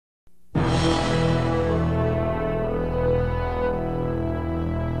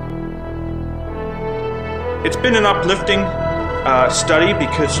It's been an uplifting study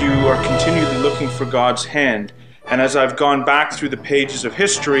because you are continually looking for God's hand. And as I've gone back through the pages of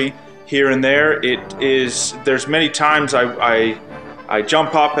history here and there, there's many times I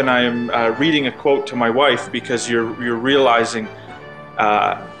jump up and I'm reading a quote to my wife because you're realizing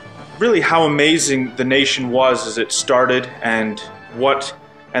really how amazing the nation was as it started and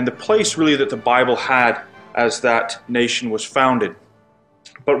the place really that the Bible had as that nation was founded.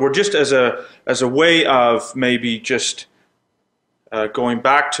 But we're just as a way of maybe just going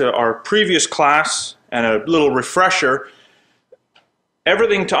back to our previous class and a little refresher.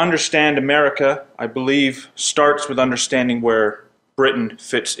 Everything to understand America, I believe, starts with understanding where Britain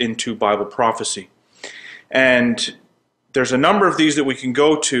fits into Bible prophecy. And there's a number of these that we can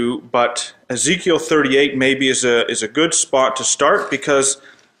go to, but Ezekiel 38 maybe is a good spot to start because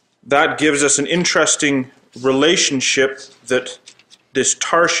that gives us an interesting relationship that this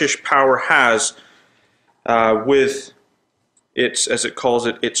Tarshish power has with its, as it calls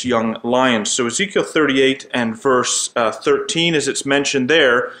it, its young lions. So Ezekiel 38 and verse 13, as it's mentioned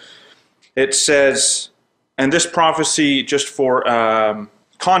there, it says, and this prophecy, just for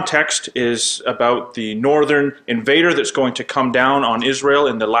context, is about the northern invader that's going to come down on Israel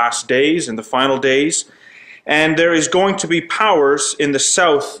in the last days, in the final days. And there is going to be powers in the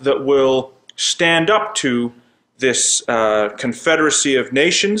south that will stand up to this confederacy of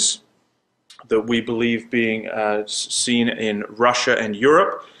nations that we believe being seen in Russia and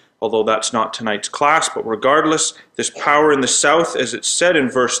Europe, although that's not tonight's class, but regardless, this power in the south, as it's said in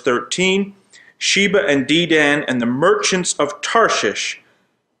verse 13, Sheba and Dedan and the merchants of Tarshish,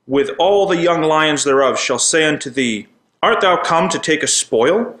 with all the young lions thereof, shall say unto thee, Art thou come to take a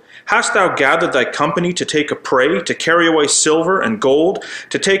spoil? Hast thou gathered thy company to take a prey, to carry away silver and gold,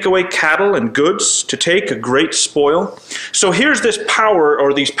 to take away cattle and goods, to take a great spoil? So here's this power,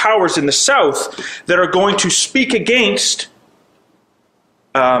 or these powers in the south, that are going to speak against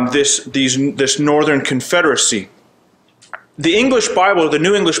this northern confederacy. The English Bible, the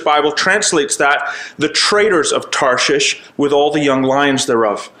New English Bible, translates that the traders of Tarshish with all the young lions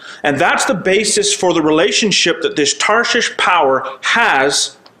thereof. And that's the basis for the relationship that this Tarshish power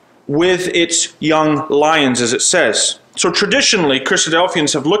has with its young lions, as it says. So traditionally,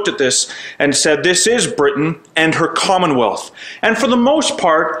 Christadelphians have looked at this and said this is Britain and her commonwealth. And for the most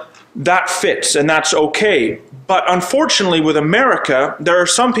part, that fits and that's okay. But unfortunately with America, there are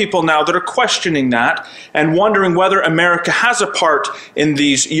some people now that are questioning that and wondering whether America has a part in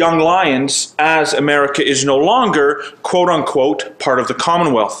these young lions as America is no longer, quote unquote, part of the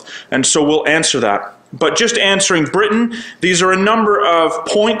Commonwealth. And so we'll answer that. But just answering Britain, these are a number of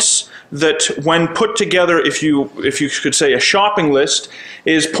points that when put together, if you could say a shopping list,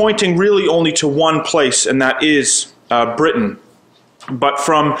 is pointing really only to one place, and that is Britain. But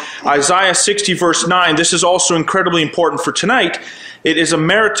from Isaiah 60 verse 9, this is also incredibly important for tonight. It is a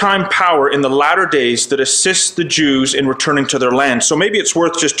maritime power in the latter days that assists the Jews in returning to their land. So maybe it's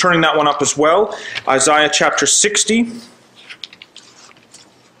worth just turning that one up as well. Isaiah chapter 60.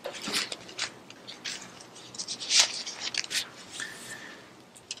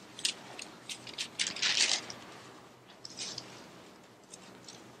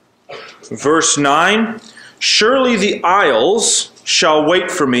 Verse 9, Surely the isles shall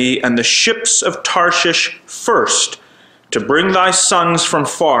wait for me, and the ships of Tarshish first, to bring thy sons from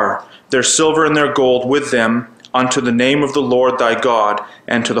far, their silver and their gold with them, unto the name of the Lord thy God,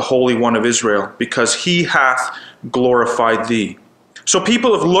 and to the Holy One of Israel, because he hath glorified thee. So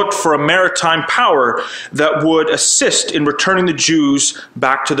people have looked for a maritime power that would assist in returning the Jews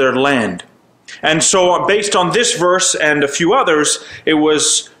back to their land. And so based on this verse and a few others, it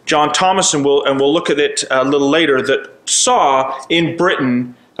was John Thomas, and we'll look at it a little later, that saw in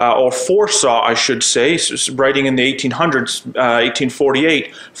Britain, or foresaw, I should say, writing in the 1800s,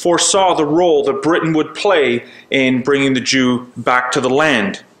 1848, foresaw the role that Britain would play in bringing the Jew back to the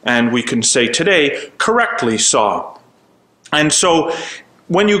land. And we can say today, correctly saw. And so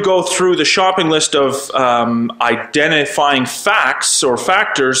when you go through the shopping list of identifying facts or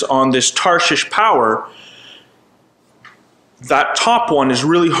factors on this Tarshish power, that top one is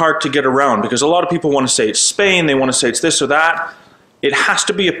really hard to get around because a lot of people want to say it's Spain, they want to say it's this or that. It has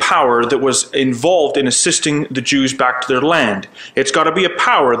to be a power that was involved in assisting the Jews back to their land. It's got to be a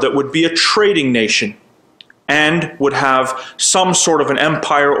power that would be a trading nation and would have some sort of an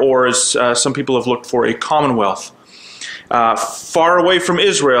empire, or as some people have looked for, a commonwealth. Far away from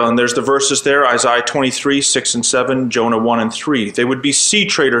Israel, and there's the verses there, Isaiah 23, 6 and 7, Jonah 1 and 3. They would be sea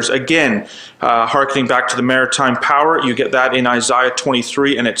traders, again, hearkening back to the maritime power. You get that in Isaiah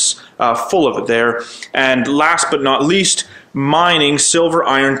 23, and it's full of it there. And last but not least, mining silver,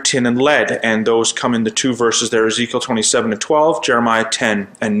 iron, tin, and lead. And those come in the two verses there, Ezekiel 27 and 12, Jeremiah 10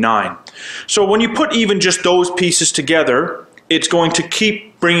 and 9. So when you put even just those pieces together, it's going to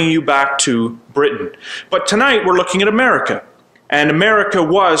keep bringing you back to Britain. But tonight we're looking at America. And America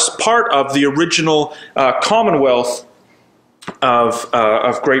was part of the original Commonwealth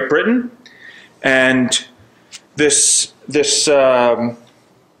of Great Britain. And this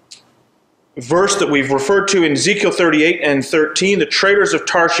verse that we've referred to in Ezekiel 38 and 13, the traders of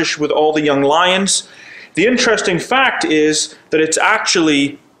Tarshish with all the young lions. The interesting fact is that it's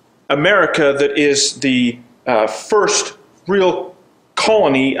actually America that is the first real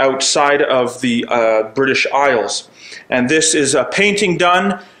colony outside of the British Isles. And this is a painting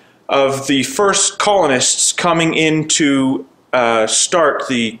done of the first colonists coming in to start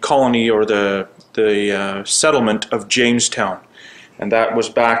the colony or the settlement of Jamestown. And that was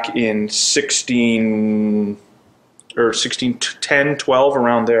back in 1610, 12,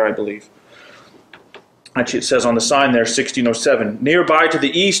 around there, I believe. Actually, it says on the sign there, 1607. Nearby to the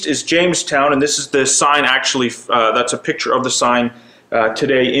east is Jamestown, and this is the sign actually, that's a picture of the sign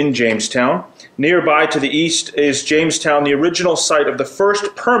today in Jamestown. Nearby to the east is Jamestown, the original site of the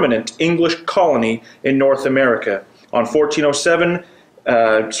first permanent English colony in North America. On the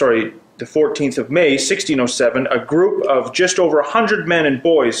 14th of May, 1607, a group of just over 100 men and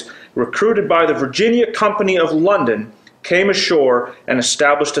boys, recruited by the Virginia Company of London, came ashore and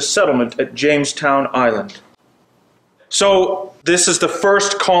established a settlement at Jamestown Island. So this is the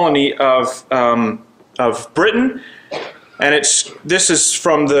first colony of Britain, and this is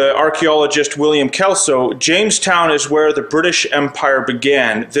from the archaeologist William Kelso. Jamestown is where the British Empire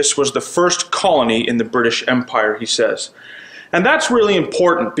began. This was the first colony in the British Empire, he says. And that's really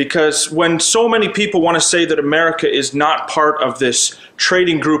important, because when so many people want to say that America is not part of this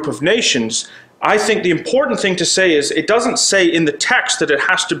trading group of nations, I think the important thing to say is it doesn't say in the text that it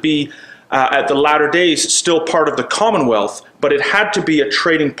has to be at the latter days still part of the Commonwealth, but it had to be a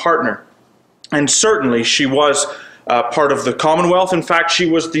trading partner. And certainly she was part of the Commonwealth. In fact, she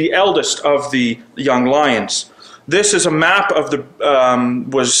was the eldest of the young lions. This is a map of the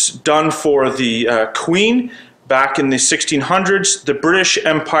was done for the Queen back in the 1600s, the British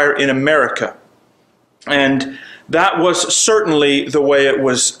Empire in America. And that was certainly the way it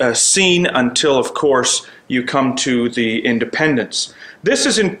was seen until, of course, you come to the independence. This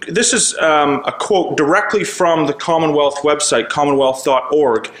is a quote directly from the Commonwealth website,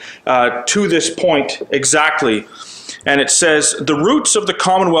 commonwealth.org, to this point exactly. And it says, the roots of the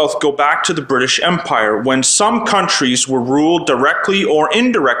Commonwealth go back to the British Empire, when some countries were ruled directly or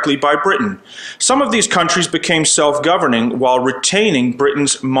indirectly by Britain. Some of these countries became self-governing while retaining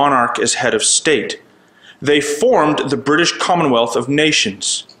Britain's monarch as head of state. They formed the British Commonwealth of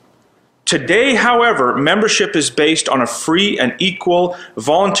Nations. Today, however, membership is based on a free and equal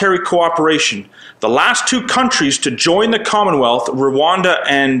voluntary cooperation. The last two countries to join the Commonwealth, Rwanda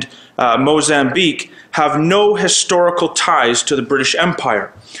and Mozambique, have no historical ties to the British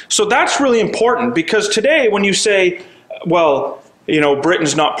Empire. So that's really important, because today when you say, well, you know,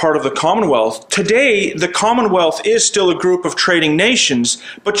 Britain's not part of the Commonwealth, today the Commonwealth is still a group of trading nations,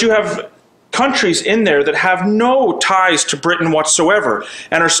 but you have countries in there that have no ties to Britain whatsoever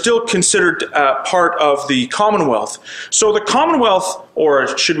and are still considered part of the Commonwealth. So the Commonwealth,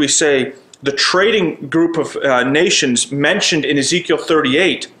 or should we say the trading group of nations mentioned in Ezekiel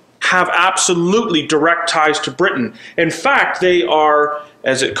 38, have absolutely direct ties to Britain. In fact, they are,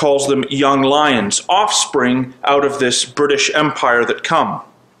 as it calls them, young lions, offspring out of this British Empire that come.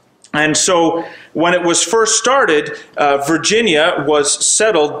 And so when it was first started, Virginia was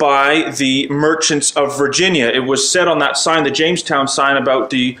settled by the merchants of Virginia. It was said on that sign, the Jamestown sign,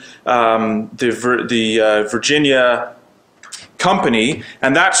 about the Virginia Company,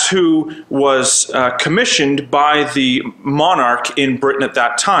 and that's who was commissioned by the monarch in Britain at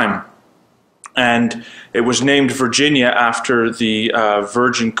that time. And it was named Virginia after the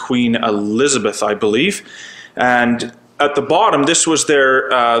Virgin Queen Elizabeth, I believe. And at the bottom, this was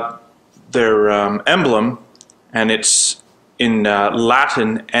their emblem, and it's in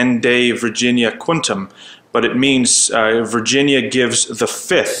Latin, Ende Virginia Quintum, but it means Virginia gives the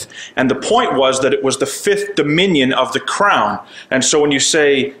fifth. And the point was that it was the fifth dominion of the crown. And so when you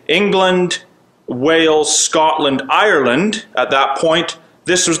say England, Wales, Scotland, Ireland, at that point,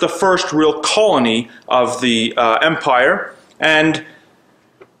 this was the first real colony of the empire, and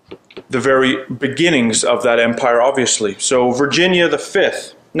the very beginnings of that empire, obviously. So Virginia the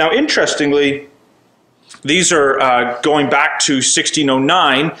fifth. Now, interestingly, these are going back to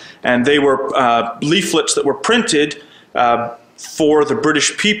 1609, and they were leaflets that were printed for the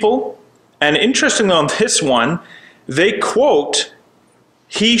British people. And interestingly, on this one, they quote,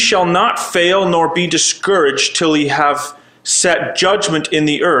 "He shall not fail nor be discouraged till he have set judgment in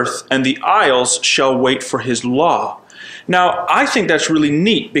the earth, and the isles shall wait for his law." Now, I think that's really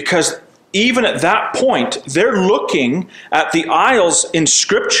neat, because even at that point, they're looking at the isles in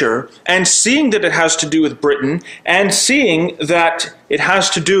Scripture and seeing that it has to do with Britain, and seeing that it has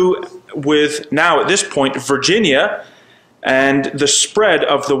to do with, now at this point, Virginia and the spread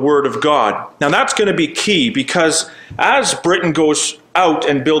of the Word of God. Now that's going to be key, because as Britain goes out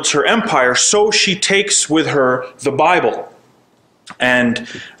and builds her empire, so she takes with her the Bible. And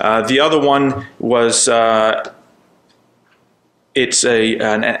the other one was... it's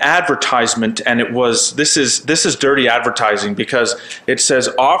an advertisement, and it was, this is dirty advertising, because it says,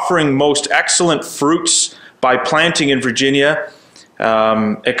 "Offering most excellent fruits by planting in Virginia,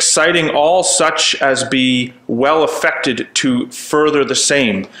 exciting all such as be well affected to further the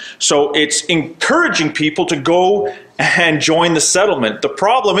same." So it's encouraging people to go and join the settlement. The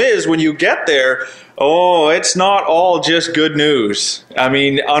problem is, when you get there, oh, it's not all just good news. I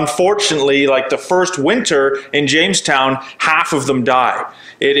mean, unfortunately, like the first winter in Jamestown, half of them die.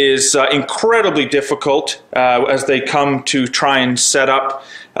 It is incredibly difficult as they come to try and set up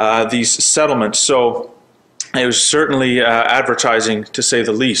these settlements. So it was certainly advertising, to say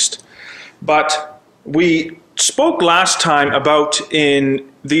the least. But we spoke last time about,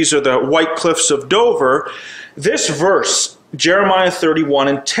 these are the White Cliffs of Dover, this verse, Jeremiah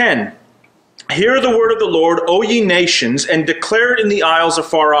 31:10. "Hear the word of the Lord, O ye nations, and declare it in the isles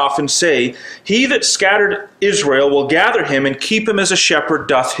afar off, and say, He that scattered Israel will gather him, and keep him as a shepherd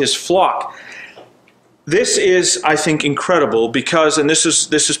doth his flock." This is, I think, incredible, because, and this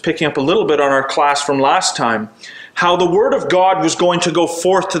is picking up a little bit on our class from last time, how the Word of God was going to go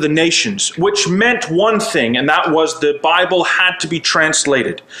forth to the nations, which meant one thing, and that was the Bible had to be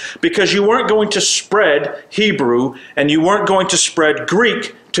translated, because you weren't going to spread Hebrew, and you weren't going to spread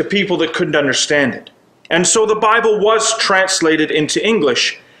Greek to people that couldn't understand it. And so the Bible was translated into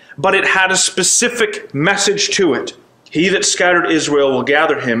English, but it had a specific message to it. "He that scattered Israel will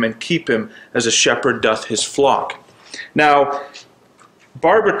gather him, and keep him as a shepherd doth his flock." Now,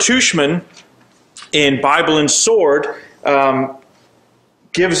 Barbara Tushman, in Bible and Sword,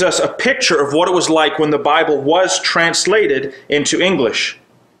 gives us a picture of what it was like when the Bible was translated into English.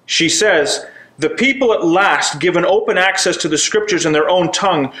 She says, "The people at last, given open access to the Scriptures in their own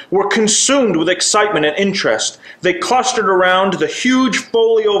tongue, were consumed with excitement and interest. They clustered around the huge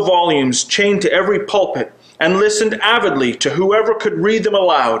folio volumes chained to every pulpit, and listened avidly to whoever could read them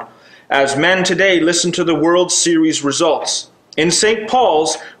aloud, as men today listen to the World Series results. In St.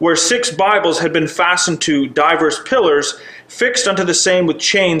 Paul's, where 6 Bibles had been fastened to divers pillars, fixed unto the same with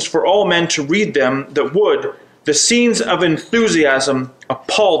chains for all men to read them that would, the scenes of enthusiasm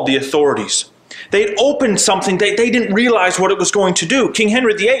appalled the authorities." They'd opened something, they didn't realize what it was going to do. King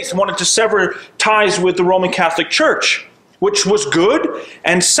Henry VIII wanted to sever ties with the Roman Catholic Church, which was good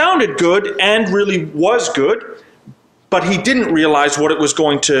and sounded good and really was good, but he didn't realize what it was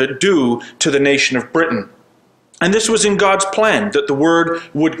going to do to the nation of Britain. And this was in God's plan, that the word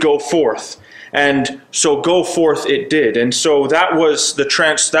would go forth. And so go forth it did. And so that was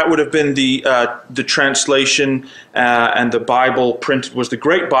that would have been the translation, and the Bible printed was the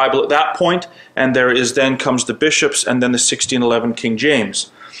Great Bible at that point, and then comes the bishops, and then the 1611 King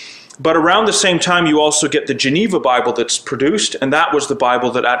James. But around the same time, you also get the Geneva Bible that's produced, and that was the Bible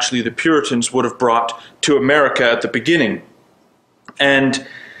that actually the Puritans would have brought to America at the beginning. And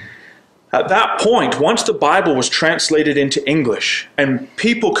at that point, once the Bible was translated into English and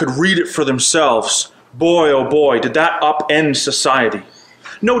people could read it for themselves, boy, oh boy, did that upend society.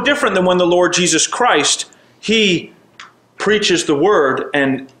 No different than when the Lord Jesus Christ, He preaches the Word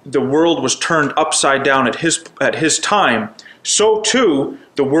and the world was turned upside down at his time. So too,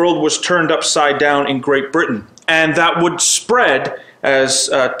 the world was turned upside down in Great Britain. And that would spread as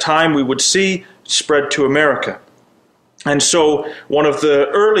time we would see spread to America. And so one of the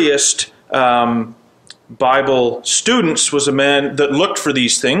earliest Bible students was a man that looked for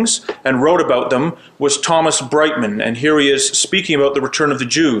these things and wrote about them, was Thomas Brightman. And here he is speaking about the return of the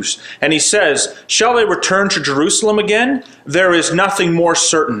Jews. And he says, "Shall they return to Jerusalem again? There is nothing more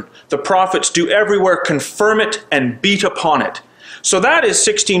certain. The prophets do everywhere confirm it and beat upon it." So that is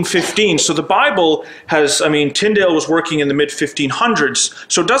 1615. So the Bible has, Tyndale was working in the mid-1500s,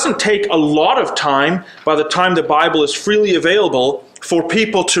 so it doesn't take a lot of time by the time the Bible is freely available for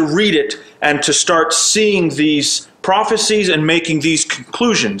people to read it and to start seeing these prophecies and making these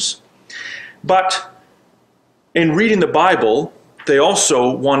conclusions. But in reading the Bible, they also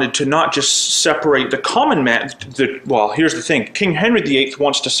wanted to not just separate the common man. Well, here's the thing. King Henry VIII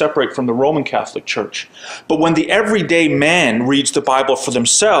wants to separate from the Roman Catholic Church. But when the everyday man reads the Bible for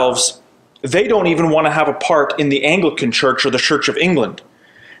themselves, they don't even want to have a part in the Anglican Church or the Church of England.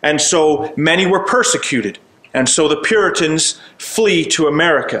 And so many were persecuted. And so the Puritans flee to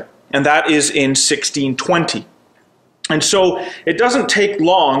America. And that is in 1620. And so it doesn't take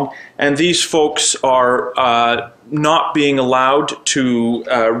long, and these folks are not being allowed to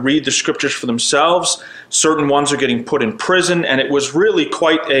read the scriptures for themselves. Certain ones are getting put in prison, and it was really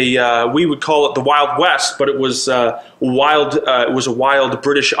quite a, we would call it the Wild West, but it was wild. It was a wild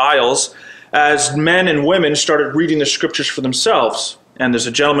British Isles, as men and women started reading the scriptures for themselves. And there's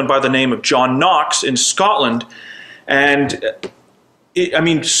a gentleman by the name of John Knox in Scotland, and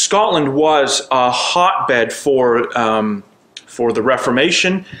Scotland was a hotbed for the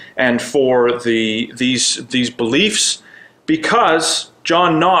Reformation and for these beliefs, because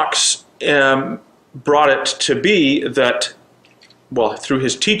John Knox brought it to be that, well, through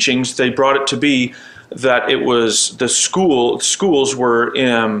his teachings, they brought it to be that it was the schools were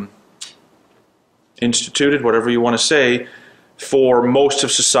instituted, whatever you want to say, for most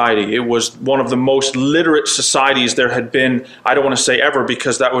of society. It was one of the most literate societies there had been, I don't want to say ever,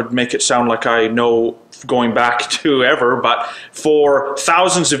 because that would make it sound like I know going back to ever, but for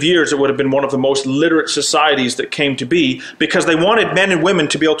thousands of years it would have been one of the most literate societies that came to be, because they wanted men and women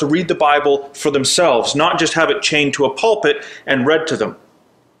to be able to read the Bible for themselves, not just have it chained to a pulpit and read to them.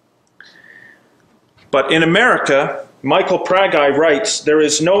 But in America, Michael Pragi writes, "There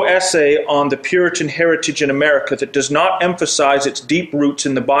is no essay on the Puritan heritage in America that does not emphasize its deep roots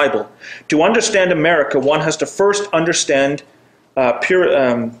in the Bible. To understand America, one has to first understand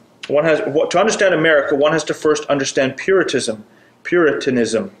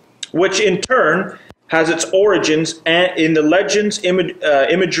Puritanism, which in turn has its origins in the legends,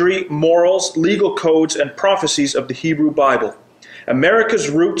 imagery, morals, legal codes, and prophecies of the Hebrew Bible.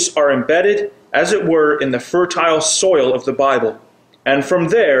 America's roots are embedded, as it were, in the fertile soil of the Bible, and from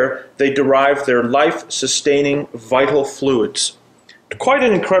there they derive their life-sustaining vital fluids." Quite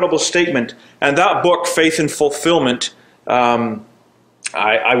an incredible statement, and that book, Faith and Fulfillment,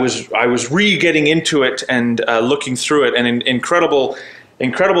 I was re-getting into it and looking through it, and incredible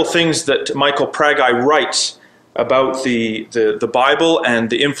things that Michael Pragi writes about the Bible and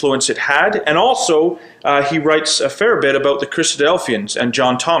the influence it had, and also he writes a fair bit about the Christadelphians and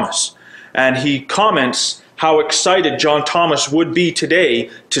John Thomas. And he comments how excited John Thomas would be today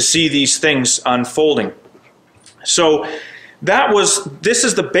to see these things unfolding. So this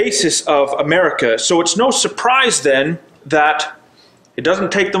is the basis of America. So it's no surprise then that it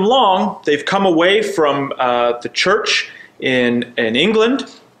doesn't take them long. They've come away from the church in England.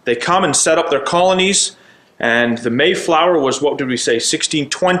 They come and set up their colonies. And the Mayflower was, what did we say,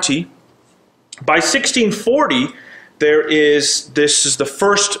 1620. By 1640, this is the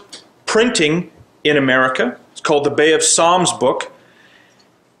first printing in America. It's called the Bay of Psalms book.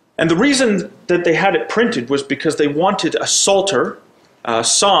 And the reason that they had it printed was because they wanted a psalter,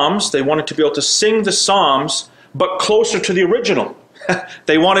 Psalms. They wanted to be able to sing the Psalms, but closer to the original.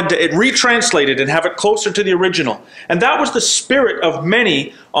 They wanted it retranslated and have it closer to the original. And that was the spirit of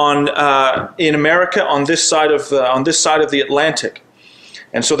many in America on this side of the Atlantic.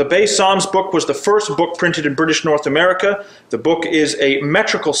 And so the Bay Psalms book was the first book printed in British North America. The book is a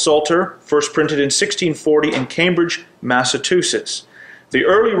metrical psalter, first printed in 1640 in Cambridge, Massachusetts. The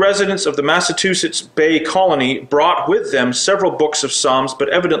early residents of the Massachusetts Bay Colony brought with them several books of Psalms, but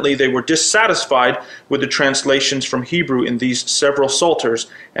evidently they were dissatisfied with the translations from Hebrew in these several psalters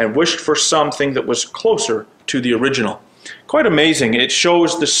and wished for something that was closer to the original. Quite amazing. It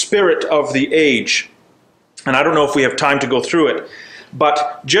shows the spirit of the age. And I don't know if we have time to go through it.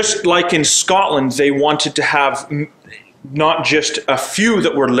 But just like in Scotland, they wanted to have not just a few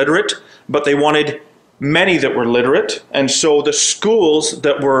that were literate, but they wanted many that were literate. And so the schools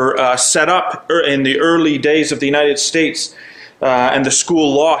that were set up in the early days of the United States, and the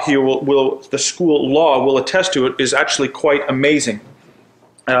school law here will attest to it, is actually quite amazing.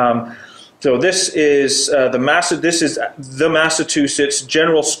 So this is the Massachusetts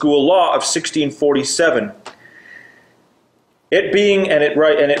General School Law of 1647. It being, and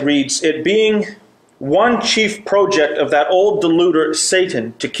it reads, "It being one chief project of that old deluder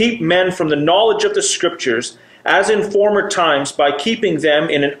Satan, to keep men from the knowledge of the Scriptures, as in former times, by keeping them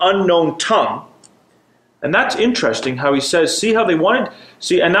in an unknown tongue." And that's interesting how he says, see how they wanted,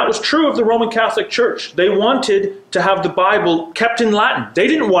 and that was true of the Roman Catholic Church. They wanted to have the Bible kept in Latin. They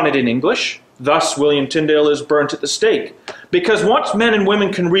didn't want it in English. Thus, William Tyndale is burnt at the stake. Because once men and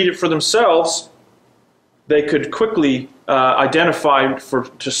women can read it for themselves, they could quickly identify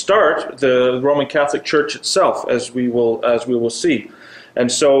to start the Roman Catholic Church itself, as we will see.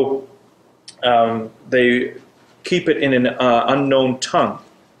 And so they keep it in an unknown tongue.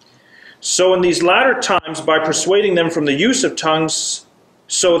 So in these latter times, by persuading them from the use of tongues,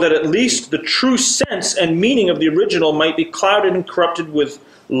 so that at least the true sense and meaning of the original might be clouded and corrupted with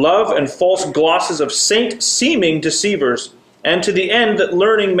love and false glosses of saint-seeming deceivers, and to the end that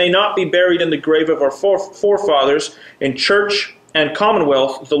learning may not be buried in the grave of our forefathers, in church and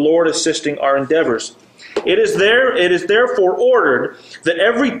commonwealth, the Lord assisting our endeavors. It is therefore ordered that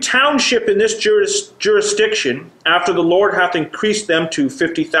every township in this jurisdiction, after the Lord hath increased them to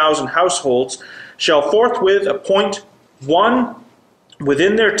 50,000 households, shall forthwith appoint one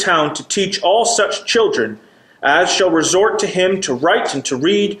within their town to teach all such children as shall resort to him to write and to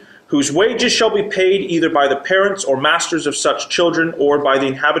read, whose wages shall be paid either by the parents or masters of such children or by the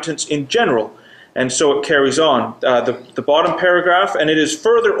inhabitants in general. And so it carries on. The bottom paragraph, and it is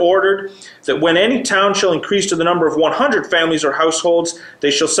further ordered that when any town shall increase to the number of 100 families or households,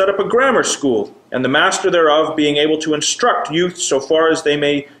 they shall set up a grammar school, and the master thereof being able to instruct youth so far as they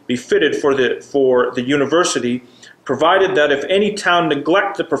may be fitted for the university, provided that if any town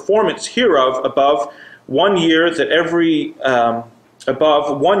neglect the performance hereof above 1 year, that every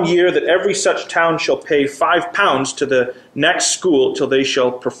such town shall pay £5 to the next school till they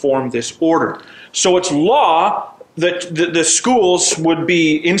shall perform this order. So it's law that the schools would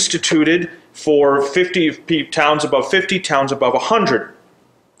be instituted for 50 towns above 50, towns above 100.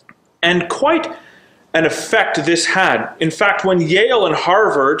 And quite an effect this had. In fact, when Yale and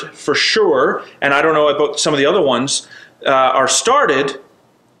Harvard, for sure, and I don't know about some of the other ones, are started,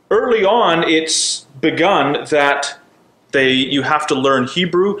 early on it's begun that you have to learn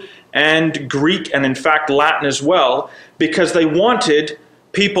Hebrew and Greek, and in fact Latin as well, because they wanted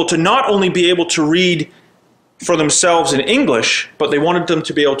people to not only be able to read for themselves in English, but they wanted them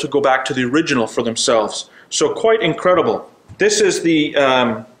to be able to go back to the original for themselves. So quite incredible. This is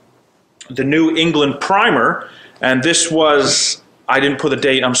the New England Primer, and this was, I didn't put the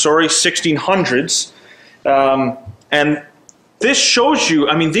date, I'm sorry, 1600s. And this shows you,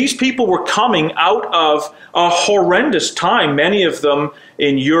 I mean, these people were coming out of a horrendous time, many of them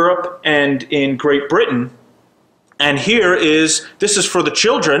in Europe and in Great Britain. And this is for the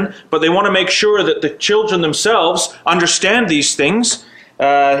children, but they want to make sure that the children themselves understand these things.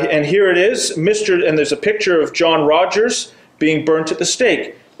 And here it is, and there's a picture of John Rogers being burnt at the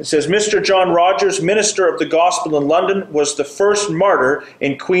stake. It says, Mr. John Rogers, minister of the gospel in London, was the first martyr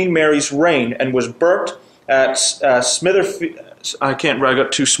in Queen Mary's reign and was burnt at Smitherfield. I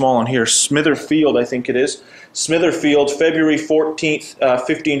got too small on here. Smitherfield, I think it is. Smitherfield, February 14th,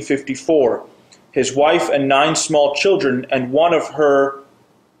 1554. His wife and 9 small children, and one at her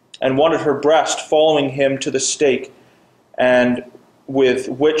breast, following him to the stake, and with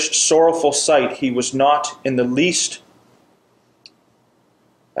which sorrowful sight he was not in the least.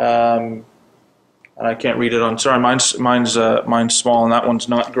 And I can't read it on. Sorry, mine's small, and that one's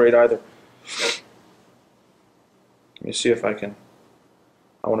not great either. Let me see if I can.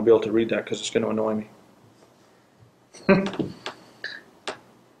 I want to be able to read that because it's going to annoy me.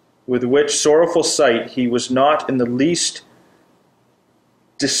 With which sorrowful sight he was not in the least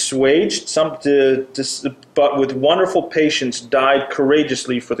dissuaged, but with wonderful patience died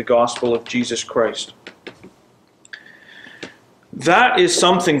courageously for the gospel of Jesus Christ. That is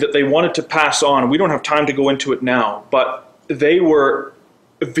something that they wanted to pass on. We don't have time to go into it now, but they were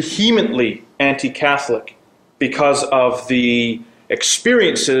vehemently anti-Catholic because of the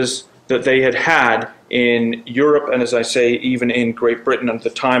experiences that they had had in Europe, and as I say, even in Great Britain at the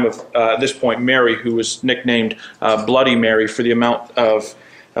time of, at this point, Mary, who was nicknamed Bloody Mary for the amount of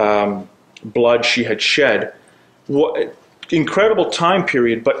blood she had shed. What incredible time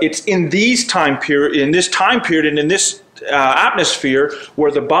period, but it's in this time period and in this atmosphere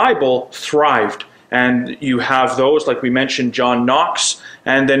where the Bible thrived. And you have those, like we mentioned, John Knox,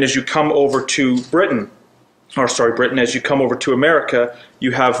 and then as you come over to Britain, as you come over to America,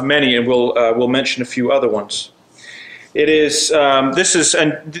 you have many, and we'll mention a few other ones. It is I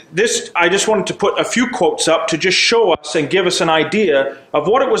just wanted to put a few quotes up to just show us and give us an idea of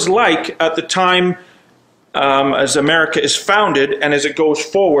what it was like at the time as America is founded, and as it goes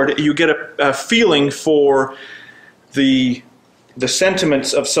forward, you get a feeling for the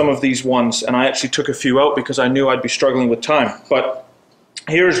sentiments of some of these ones, and I actually took a few out because I knew I'd be struggling with time. But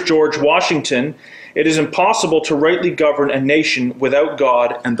here's George Washington. It is impossible to rightly govern a nation without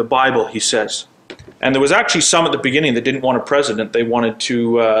God and the Bible, he says. And there was actually some at the beginning that didn't want a president. They wanted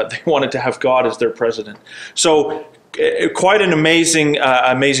to have God as their president. So quite an amazing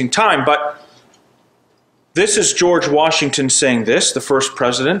time. But This is George Washington saying this, the first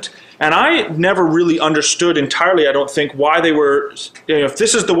president. And I never really understood entirely, I don't think, why they were, if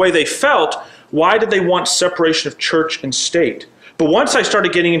this is the way they felt, why did they want separation of church and state? But once I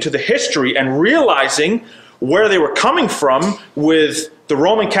started getting into the history and realizing where they were coming from with the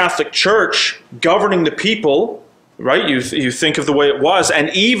Roman Catholic Church governing the people, right? You think of the way it was.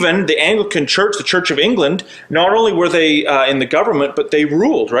 And even the Anglican Church, the Church of England, not only were they in the government, but they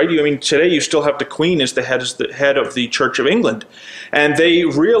ruled, right? I mean, today you still have the Queen as the head of the Church of England. And they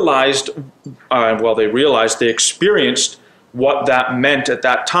realized, they experienced what that meant at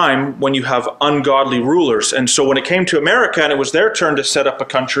that time when you have ungodly rulers. And so when it came to America and it was their turn to set up a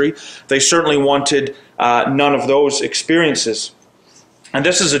country, they certainly wanted none of those experiences. And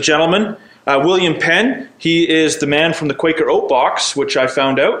this is a gentleman, William Penn. He is the man from the Quaker Oat box, which I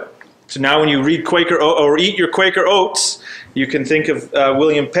found out. So now when you read Quaker or eat your Quaker Oats, you can think of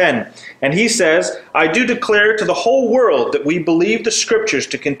William Penn. And he says, "I do declare to the whole world that we believe the Scriptures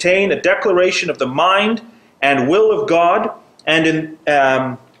to contain a declaration of the mind and will of God, and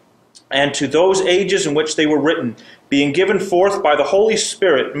to those ages in which they were written, being given forth by the Holy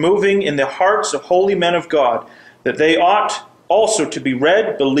Spirit, moving in the hearts of holy men of God, that they ought also to be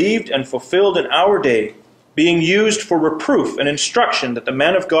read, believed, and fulfilled in our day, being used for reproof and instruction, that the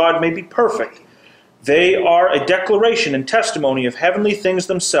men of God may be perfect. They are a declaration and testimony of heavenly things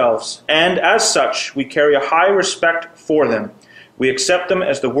themselves, and as such we carry a high respect for them. We accept them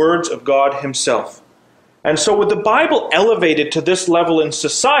as the words of God himself." And so with the Bible elevated to this level in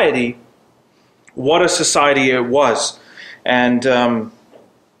society, what a society it was. And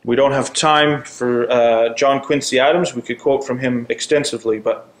we don't have time for John Quincy Adams. We could quote from him extensively,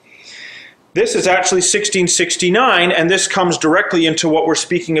 but this is actually 1669, and this comes directly into what we're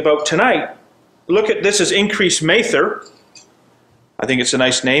speaking about tonight. Look at this is Increase Mather. I think it's a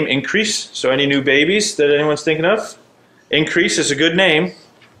nice name, Increase. So any new babies that anyone's thinking of? Increase is a good name.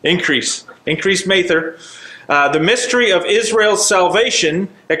 Increase Mather. The mystery of Israel's salvation,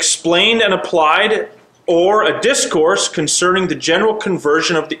 explained and applied, or a discourse concerning the general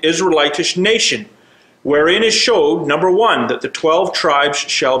conversion of the Israelitish nation, wherein is showed, number 1, that the 12 tribes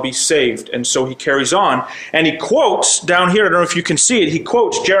shall be saved. And so he carries on, and he quotes, down here, I don't know if you can see it, he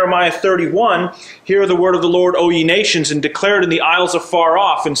quotes Jeremiah 31, "Hear the word of the Lord, O ye nations, and declare it in the isles afar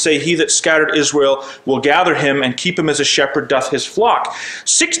off, and say, He that scattered Israel will gather him, and keep him as a shepherd doth his flock."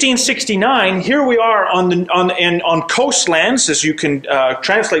 1669, here we are on coastlands, as you can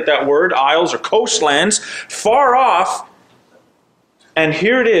translate that word, isles or coastlands, far off. And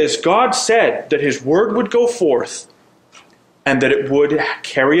here it is, God said that his word would go forth and that it would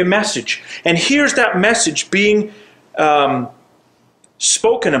carry a message. And here's that message being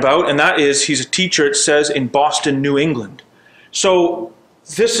spoken about, and that is, he's a teacher, it says, in Boston, New England. So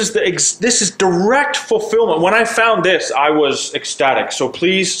this is direct fulfillment. When I found this, I was ecstatic. So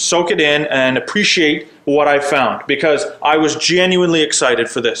please soak it in and appreciate what I found, because I was genuinely excited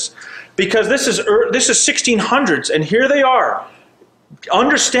for this. Because this is 1600s, and here they are,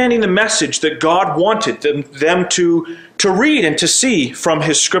 understanding the message that God wanted them to read and to see from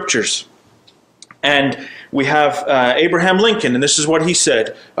his scriptures. And we have Abraham Lincoln, and this is what he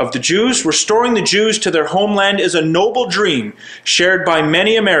said: "Of the Jews, restoring the Jews to their homeland is a noble dream shared by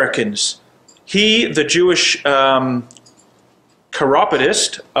many Americans. He, the Jewish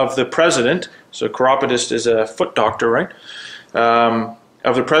chiropodist of the president," so chiropodist is a foot doctor, right?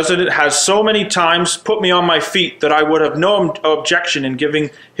 "Of the president has so many times put me on my feet that I would have no objection in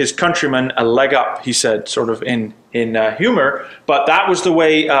giving his countrymen a leg up," he said, sort of in humor. But that was the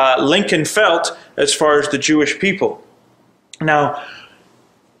way Lincoln felt as far as the Jewish people. Now,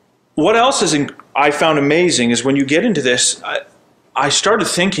 what else I found amazing is when you get into this, I started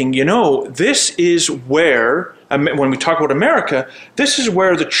thinking, this is where, when we talk about America, this is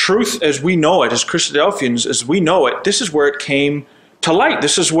where the truth as we know it, as Christadelphians, as we know it, this is where it came to light.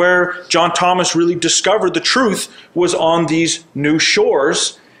 This is where John Thomas really discovered the truth, was on these new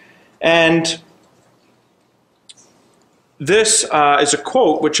shores. And this is a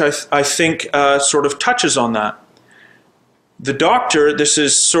quote which I think sort of touches on that. The doctor, this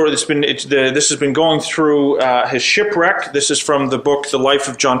has been going through his shipwreck. This is from the book The Life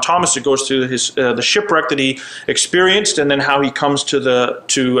of John Thomas. It goes through the shipwreck that he experienced, and then how he comes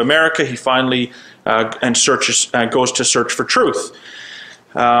to America. He finally goes to search for truth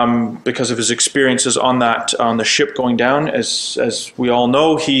because of his experiences on the ship going down. As we all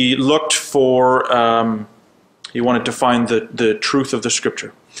know, he looked for. He wanted to find the truth of the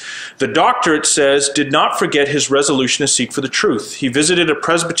Scripture. The doctor, it says, did not forget his resolution to seek for the truth. He visited a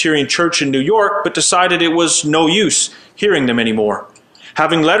Presbyterian church in New York, but decided it was no use hearing them anymore.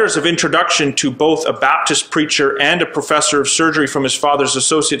 Having letters of introduction to both a Baptist preacher and a professor of surgery from his father's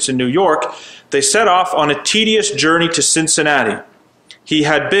associates in New York, they set off on a tedious journey to Cincinnati. He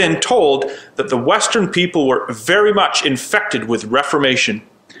had been told that the Western people were very much infected with Reformation.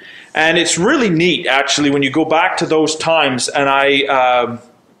 And it's really neat, actually, when you go back to those times, and I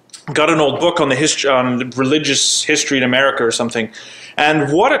got an old book on the religious history in America or something, and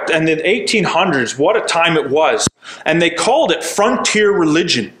in the 1800s, what a time it was. And they called it frontier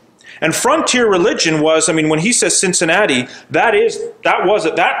religion. And frontier religion was, I mean, when he says Cincinnati, that was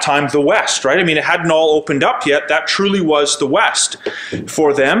at that time the West, right? I mean, it hadn't all opened up yet. That truly was the West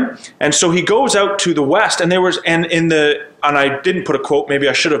for them. And so he goes out to the West, and and I didn't put a quote, maybe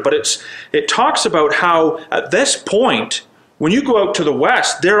I should have, but it talks about how at this point, when you go out to the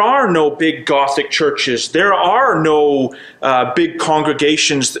West, there are no big Gothic churches. There are no big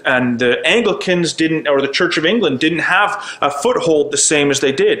congregations, and the Anglicans didn't, or the Church of England didn't have a foothold the same as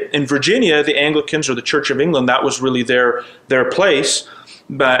they did. In Virginia, the Anglicans, or the Church of England, that was really their place.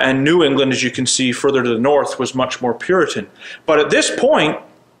 And New England, as you can see further to the north, was much more Puritan. But at this point,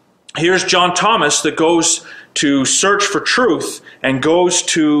 here's John Thomas that goes to search for truth and goes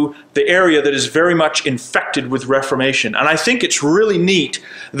to the area that is very much infected with Reformation. And I think it's really neat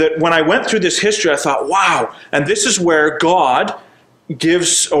that when I went through this history, I thought, wow, and this is where God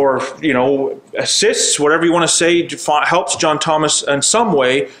gives, or, assists, whatever you want to say, helps John Thomas in some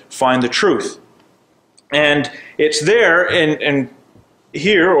way find the truth. And it's there in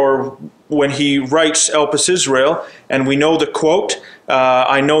here, or when he writes Elpis Israel, and we know the quote,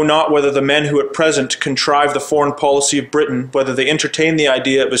 I know not whether the men who at present contrive the foreign policy of Britain, whether they entertain the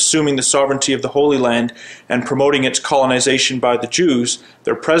idea of assuming the sovereignty of the Holy Land and promoting its colonization by the Jews.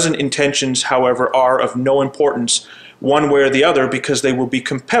 Their present intentions, however, are of no importance one way or the other, because they will be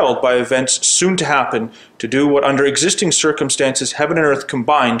compelled by events soon to happen to do what under existing circumstances heaven and earth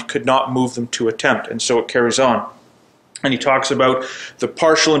combined could not move them to attempt. And so it carries on. And he talks about the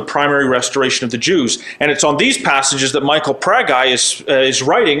partial and primary restoration of the Jews. And it's on these passages that Michael Pragai is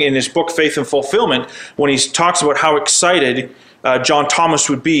writing in his book, Faith and Fulfillment, when he talks about how excited John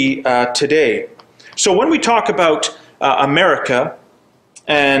Thomas would be today. So when we talk about America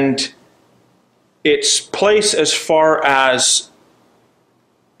and its place as far as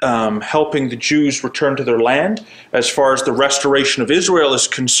helping the Jews return to their land, as far as the restoration of Israel is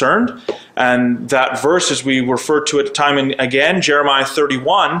concerned. And that verse, as we refer to it time and again, Jeremiah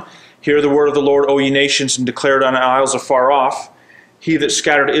 31, hear the word of the Lord, O ye nations, and declare it on isles afar off. He that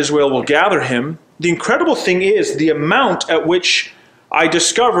scattered Israel will gather him. The incredible thing is the amount at which I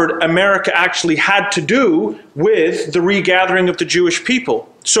discovered America actually had to do with the regathering of the Jewish people.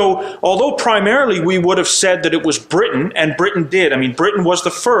 So, although primarily we would have said that it was Britain, and Britain did. I mean, Britain was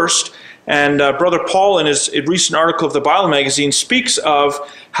the first, and Brother Paul in his recent article of the Bible magazine speaks of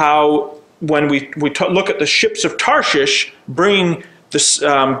how when we look at the ships of Tarshish bringing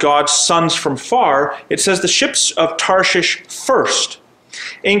God's sons from far, it says the ships of Tarshish first.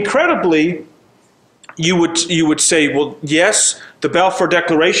 Incredibly, you would say, well, yes, the Balfour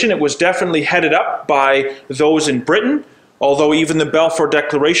Declaration, it was definitely headed up by those in Britain, although even the Balfour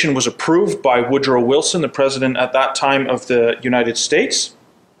Declaration was approved by Woodrow Wilson, the president at that time of the United States.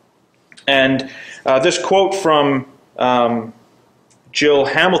 And this quote from Jill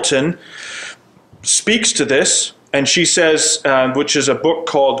Hamilton speaks to this, and she says, which is a book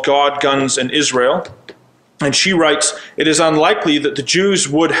called God, Guns, and Israel, and she writes, it is unlikely that the Jews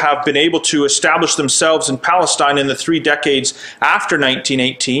would have been able to establish themselves in Palestine in the 3 decades after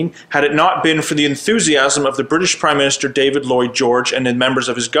 1918 had it not been for the enthusiasm of the British Prime Minister David Lloyd George and the members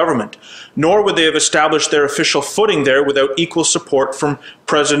of his government. Nor would they have established their official footing there without equal support from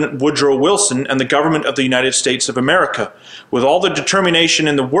President Woodrow Wilson and the government of the United States of America. With all the determination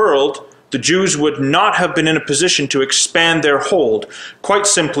in the world, the Jews would not have been in a position to expand their hold. Quite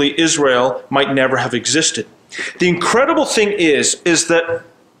simply, Israel might never have existed. The incredible thing is that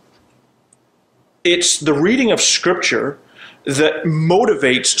it's the reading of Scripture that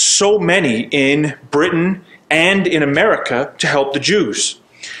motivates so many in Britain and in America to help the Jews.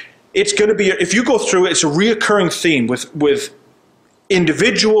 It's going to be, if you go through it, it's a reoccurring theme with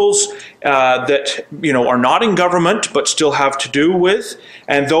individuals that are not in government but still have to do with,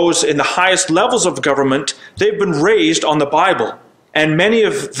 and those in the highest levels of government. They've been raised on the Bible. And many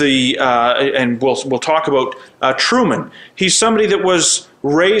of the, and we'll talk about Truman. He's somebody that was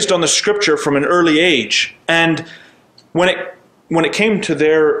raised on the Scripture from an early age. And when it came to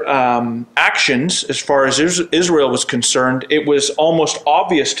their actions, as far as Israel was concerned, it was almost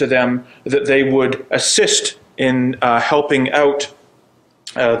obvious to them that they would assist in helping out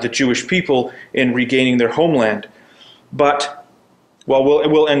the Jewish people in regaining their homeland. But Well,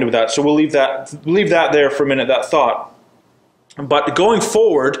 we'll end with that. So we'll leave that there for a minute, that thought. But going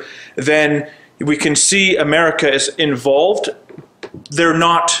forward, then we can see America is involved.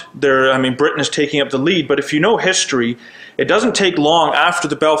 Britain is taking up the lead, but if you know history, it doesn't take long after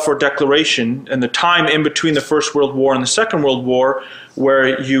the Balfour Declaration and the time in between the First World War and the Second World War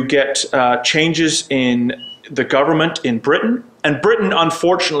where you get changes in the government in Britain. And Britain,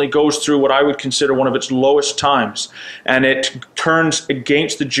 unfortunately, goes through what I would consider one of its lowest times. And it turns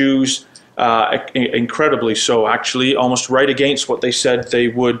against the Jews, incredibly so, actually, almost right against what they said they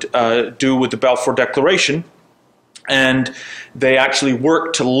would do with the Balfour Declaration. And they actually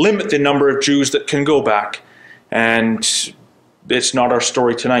work to limit the number of Jews that can go back. And it's not our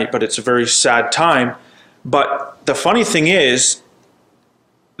story tonight, but it's a very sad time. But the funny thing is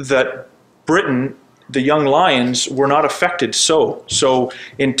that Britain, the young lions, were not affected so. So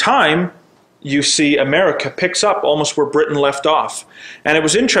in time, you see America picks up almost where Britain left off. And it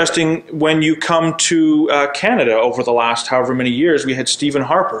was interesting when you come to Canada over the last however many years, we had Stephen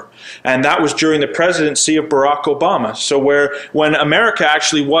Harper. And that was during the presidency of Barack Obama. So when America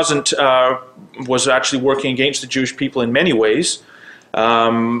actually was actually working against the Jewish people in many ways,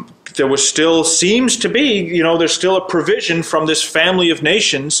 there was still, seems to be, there's still a provision from this family of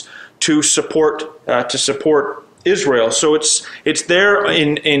nations to support Israel. So it's there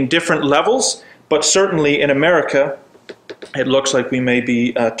in different levels, but certainly in America, it looks like we may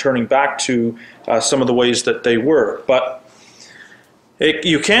be turning back to some of the ways that they were. But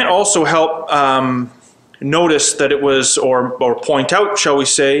you can't also help notice that it was, or point out, shall we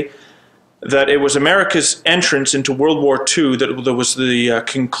say, that it was America's entrance into World War II that was the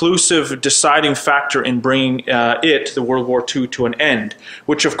conclusive deciding factor in bringing the World War II, to an end.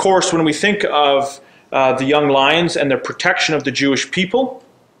 Which, of course, when we think of the young lions and their protection of the Jewish people,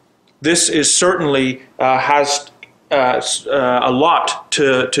 this is certainly has a lot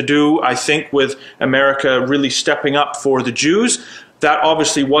to do, I think, with America really stepping up for the Jews. That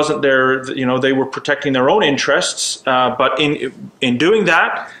obviously wasn't their, they were protecting their own interests, but in doing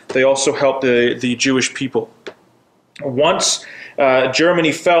that, they also helped the Jewish people. Once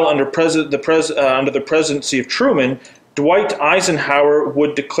Germany fell under the presidency of Truman, Dwight Eisenhower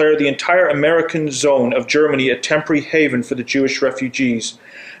would declare the entire American zone of Germany a temporary haven for the Jewish refugees.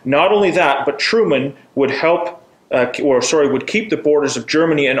 Not only that, but Truman would would keep the borders of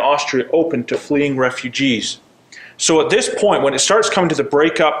Germany and Austria open to fleeing refugees. So at this point, when it starts coming to the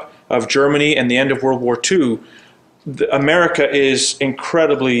breakup of Germany and the end of World War II, America is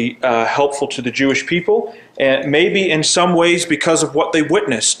incredibly helpful to the Jewish people, and maybe in some ways because of what they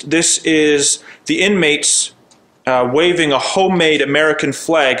witnessed. This is the inmates waving a homemade American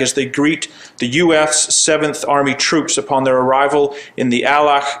flag as they greet the U.S. 7th Army troops upon their arrival in the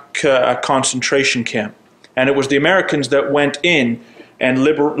Allach concentration camp. And it was the Americans that went in and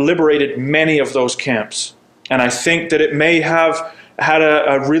liberated many of those camps. And I think that it may have had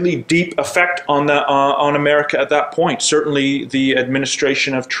a really deep effect on America at that point. Certainly the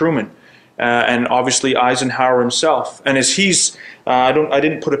administration of Truman, and obviously Eisenhower himself. And as I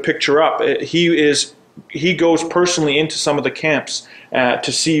didn't put a picture up. He goes personally into some of the camps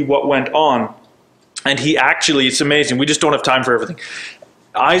to see what went on. And it's amazing. We just don't have time for everything.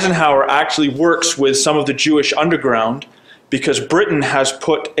 Eisenhower actually works with some of the Jewish underground because Britain has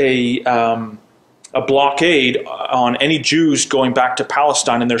put a blockade on any Jews going back to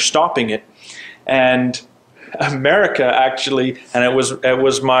Palestine, and they're stopping it. And America actually, and it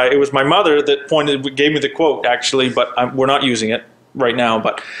was my mother that gave me the quote actually, but we're not using it right now.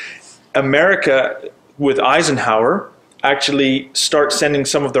 But America, with Eisenhower, actually start sending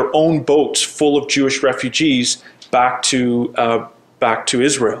some of their own boats full of Jewish refugees back to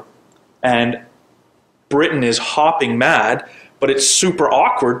Israel, and Britain is hopping mad. But it's super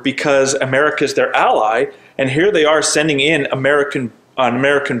awkward because America's their ally, and here they are sending in American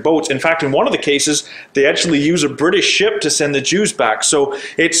boats. In fact, in one of the cases, they actually use a British ship to send the Jews back. So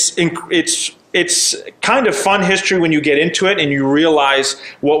it's kind of fun history when you get into it and you realize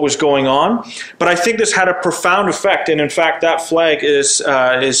what was going on. But I think this had a profound effect, and in fact, that flag is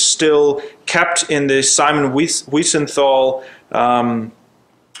still kept in the Simon Wiesenthal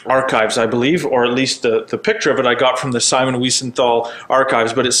archives, I believe, or at least the picture of it I got from the Simon Wiesenthal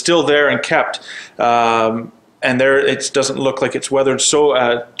archives, but it's still there and kept. And there, it doesn't look like it's weathered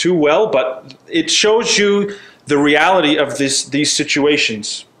so too well, but it shows you the reality of these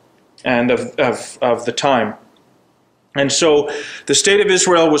situations and of the time. And so the State of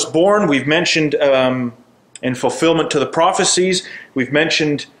Israel was born. We've mentioned in fulfillment to the prophecies, we've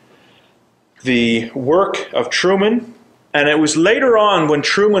mentioned the work of Truman. And it was later on when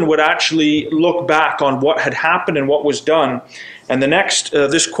Truman would actually look back on what had happened and what was done, And the next,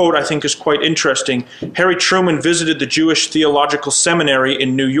 this quote I think is quite interesting. Harry Truman visited the Jewish Theological Seminary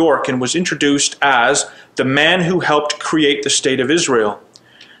in New York and was introduced as the man who helped create the State of Israel.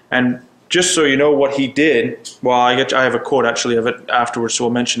 And just so you know what he did, well, I have a quote actually of it afterwards, so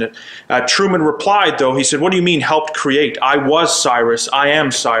we'll mention it. Truman replied, though, he said, "What do you mean helped create? I was Cyrus. I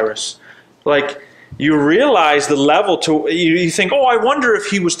am Cyrus." Like, you realize the level to, you think, oh, I wonder if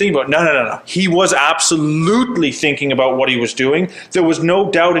he was thinking about, no. He was absolutely thinking about what he was doing. There was no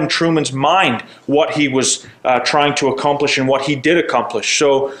doubt in Truman's mind what he was trying to accomplish and what he did accomplish.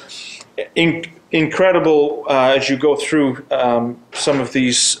 So, incredible as you go through some of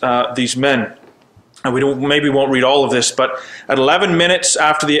these men. And we maybe won't read all of this, but at 11 minutes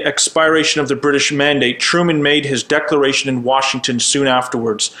after the expiration of the British mandate, Truman made his declaration in Washington soon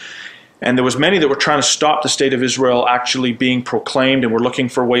afterwards. And there was many that were trying to stop the State of Israel actually being proclaimed and were looking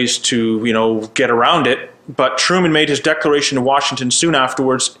for ways to, get around it. But Truman made his declaration in Washington soon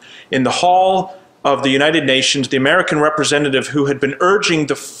afterwards. In the hall of the United Nations, the American representative who had been urging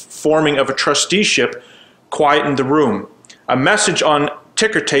the forming of a trusteeship quietened the room. A message on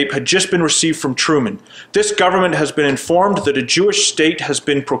ticker tape had just been received from Truman. This government has been informed that a Jewish state has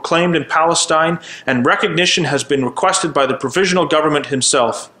been proclaimed in Palestine, and recognition has been requested by the provisional government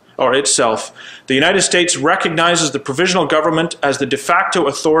itself. The United States recognizes the provisional government as the de facto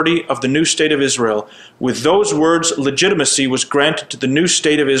authority of the new state of Israel. With those words, legitimacy was granted to the new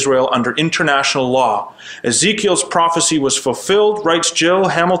state of Israel under international law. Ezekiel's prophecy was fulfilled, writes Jill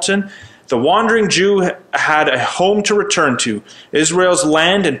Hamilton. The wandering Jew had a home to return to. Israel's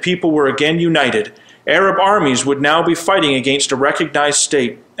land and people were again united. Arab armies would now be fighting against a recognized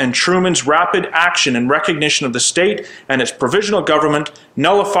state, and Truman's rapid action and recognition of the state and its provisional government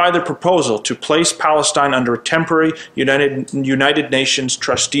nullified the proposal to place Palestine under a temporary United Nations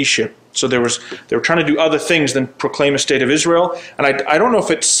trusteeship. So they were trying to do other things than proclaim a state of Israel. And I don't know if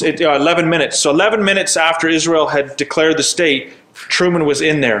it's 11 minutes. So 11 minutes after Israel had declared the state, Truman was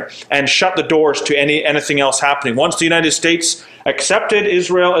in there and shut the doors to anything else happening. Once the United States accepted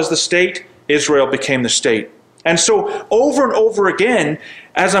Israel as the state, Israel became the state. And so over and over again,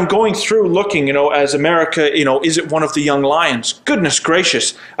 as I'm going through looking, as America, is it one of the young lions? Goodness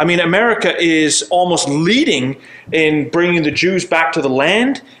gracious. I mean, America is almost leading in bringing the Jews back to the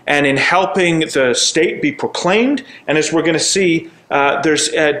land and in helping the state be proclaimed. And as we're going to see,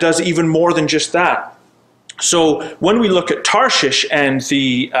 does even more than just that. So when we look at Tarshish and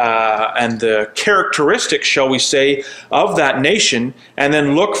the characteristics, shall we say, of that nation, and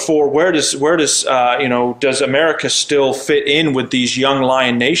then look for where does America still fit in with these young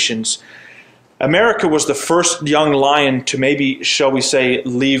lion nations? America was the first young lion to maybe, shall we say,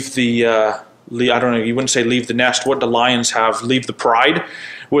 leave the I don't know, you wouldn't say leave the nest. What do lions have? Leave the pride.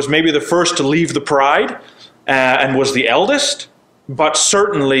 Was maybe the first to leave the pride and was the eldest, but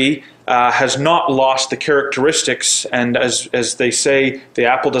certainly has not lost the characteristics, and as they say, the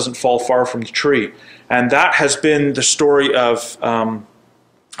apple doesn't fall far from the tree. And that has been the story of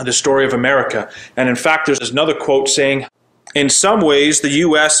America. And in fact, there's another quote saying, in some ways, the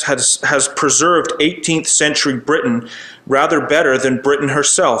U.S. has preserved 18th century Britain rather better than Britain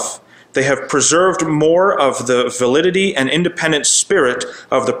herself. They have preserved more of the validity and independent spirit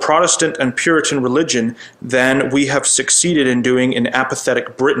of the Protestant and Puritan religion than we have succeeded in doing in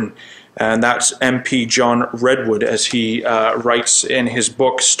apathetic Britain. And that's MP John Redwood, as he writes in his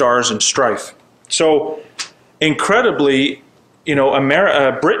book, Stars and Strife. So, incredibly,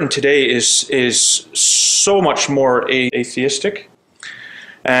 Britain today is so much more atheistic.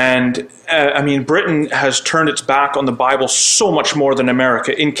 And, Britain has turned its back on the Bible so much more than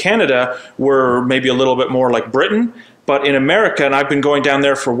America. In Canada, we're maybe a little bit more like Britain, but in America, and I've been going down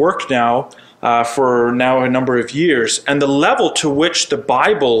there for work now, for a number of years, and the level to which the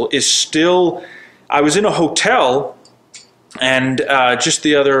Bible is still... I was in a hotel and just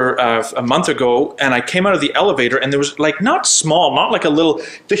a month ago, and I came out of the elevator, and there was not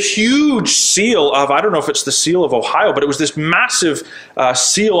the huge seal of, I don't know if it's the seal of Ohio, but it was this massive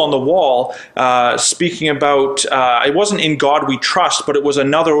seal on the wall speaking about, it wasn't "In God We Trust," but it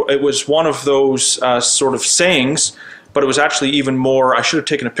was one of those sort of sayings, but it was actually even more. I should have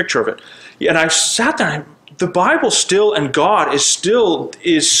taken a picture of it. And I sat there, and the Bible still, and God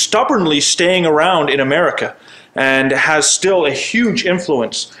is stubbornly staying around in America and has still a huge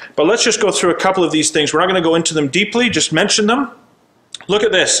influence. But let's just go through a couple of these things. We're not going to go into them deeply, just mention them. Look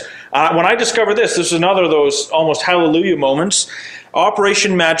at this. When I discovered this is another of those almost hallelujah moments.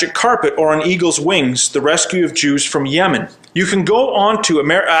 Operation Magic Carpet, or On Eagle's Wings, the rescue of Jews from Yemen. You can go on to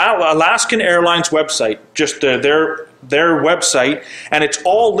Alaskan Airlines website, just their their website, and it's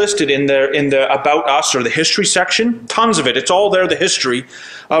all listed in the About Us or the history section. Tons of it. It's all there, the history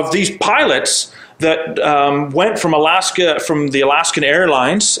of these pilots that went from Alaska, from the Alaskan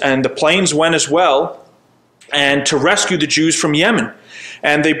Airlines, and the planes went as well, and to rescue the Jews from Yemen.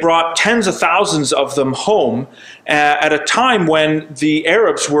 And they brought tens of thousands of them home at a time when the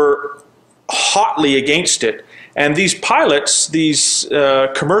Arabs were hotly against it. And these pilots, these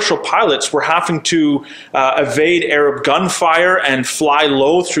commercial pilots, were having to evade Arab gunfire and fly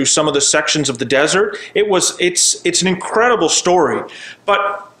low through some of the sections of the desert. It's an incredible story.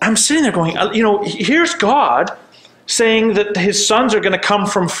 But I'm sitting there going, here's God saying that his sons are going to come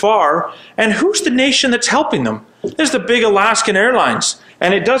from far, and who's the nation that's helping them? There's the big Alaskan Airlines.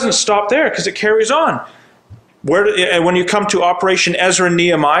 And it doesn't stop there, because it carries on. When you come to Operation Ezra and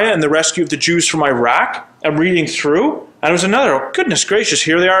Nehemiah and the rescue of the Jews from Iraq, I'm reading through, and there was another, oh, goodness gracious,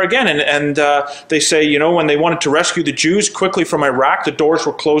 here they are again. And they say, when they wanted to rescue the Jews quickly from Iraq, the doors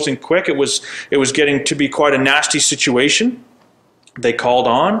were closing quick. It was getting to be quite a nasty situation. They called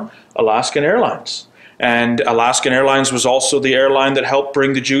on Alaskan Airlines. And Alaskan Airlines was also the airline that helped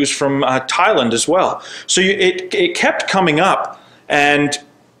bring the Jews from Thailand as well. So it kept coming up. And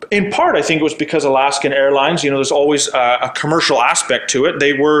in part, I think it was because Alaskan Airlines, there's always a commercial aspect to it.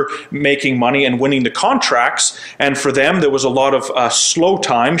 They were making money and winning the contracts. And for them, there was a lot of slow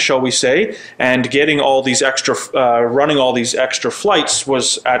time, shall we say. And getting all these extra, running all these extra flights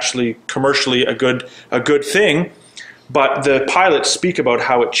was actually commercially a good thing. But the pilots speak about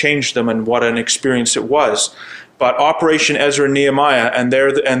how it changed them and what an experience it was. But Operation Ezra and Nehemiah, and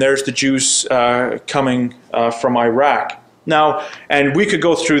there's the Jews coming from Iraq. Now, and we could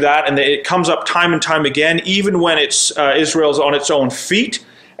go through that, and it comes up time and time again, even when it's Israel's on its own feet,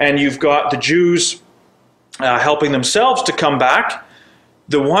 and you've got the Jews helping themselves to come back.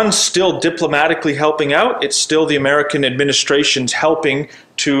 The ones still diplomatically helping out, it's still the American administration's helping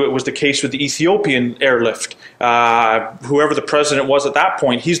to, it was the case with the Ethiopian airlift. Whoever the president was at that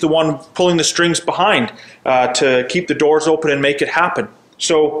point, he's the one pulling the strings behind to keep the doors open and make it happen.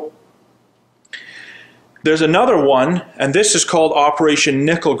 So there's another one, and this is called Operation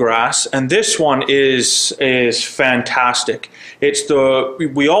Nickelgrass, and this one is fantastic. It's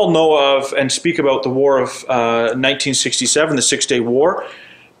we all know of and speak about the War of 1967, the Six-Day War,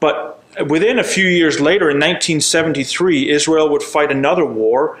 but within a few years later, in 1973, Israel would fight another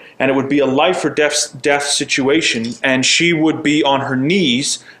war, and it would be a life or death situation, and she would be on her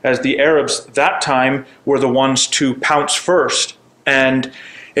knees, as the Arabs that time were the ones to pounce first. And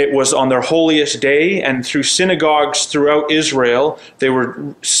it was on their holiest day, and through synagogues throughout Israel, they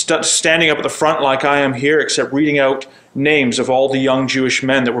were standing up at the front like I am here, except reading out names of all the young Jewish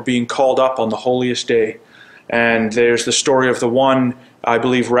men that were being called up on the holiest day. And there's the story of the one, I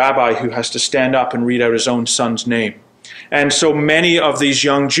believe, rabbi who has to stand up and read out his own son's name. And so many of these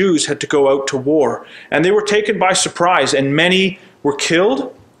young Jews had to go out to war, and they were taken by surprise, and many were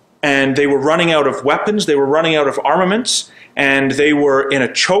killed, and they were running out of weapons, they were running out of armaments, and they were in a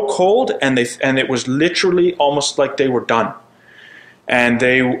chokehold, and it was literally almost like they were done. And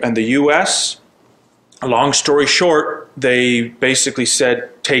the U.S., long story short, they basically said,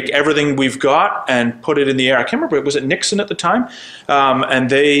 take everything we've got and put it in the air. I can't remember, was it Nixon at the time? I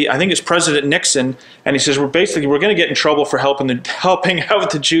think it's President Nixon, and he says, we're going to get in trouble for helping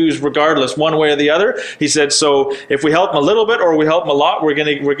out the Jews regardless, one way or the other. He said, so if we help them a little bit or we help them a lot, we're going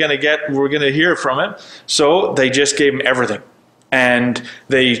to hear from it. So they just gave them everything. And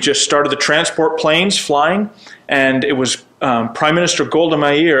they just started the transport planes flying, and it was Prime Minister Golda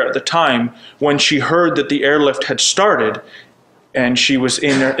Meir at the time, when she heard that the airlift had started, and she was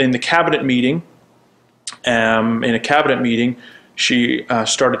in the cabinet meeting. In a cabinet meeting, she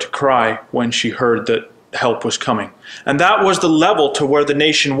started to cry when she heard that help was coming, and that was the level to where the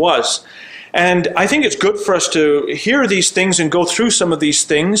nation was. And I think it's good for us to hear these things and go through some of these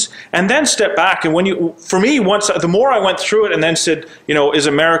things and then step back. And for me, the more I went through it and then said, is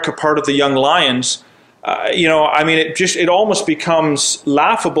America part of the young lions? It almost becomes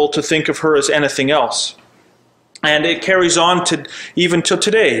laughable to think of her as anything else. And it carries on to even till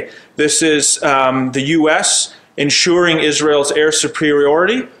today. This is the U.S. ensuring Israel's air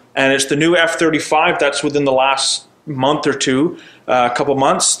superiority, and it's the new F-35 that's within the last month or two, a couple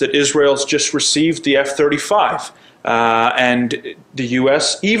months, that Israel's just received the F-35. And the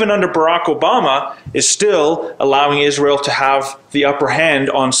U.S., even under Barack Obama, is still allowing Israel to have the upper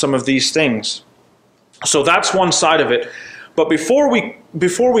hand on some of these things. So that's one side of it. But before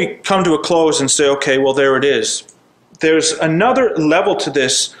we come to a close and say, okay, well, there it is, there's another level to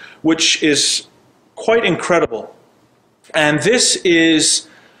this which is quite incredible. And this is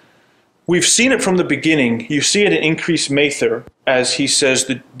we've seen it from the beginning. You see it in Increase Mather, as he says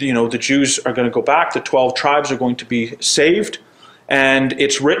that, you know, the Jews are going to go back, the 12 tribes are going to be saved, and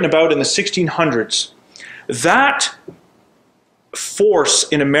it's written about in the 1600s. That force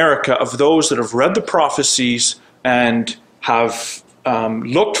in America of those that have read the prophecies and have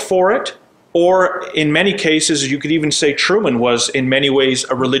looked for it, or in many cases, you could even say Truman was in many ways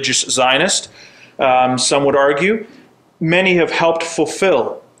a religious Zionist, some would argue. Many have helped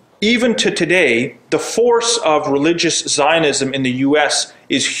fulfill. Even to today, the force of religious Zionism in the U.S.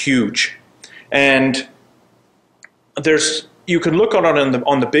 is huge. And you can look at it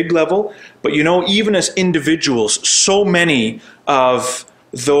on the big level, but you know, even as individuals, so many of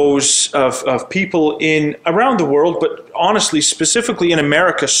those of people around the world, but honestly, specifically in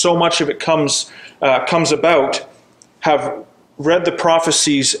America, so much of it comes about, have read the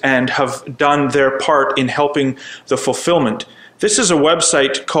prophecies and have done their part in helping the fulfillment. This is a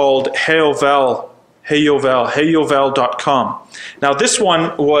website called heyovel.com. Now, this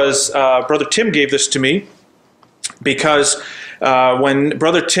one was, Brother Tim gave this to me because when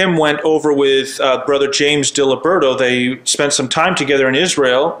Brother Tim went over with Brother James DiLiberto, they spent some time together in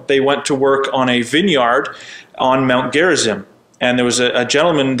Israel. They went to work on a vineyard on Mount Gerizim. And there was a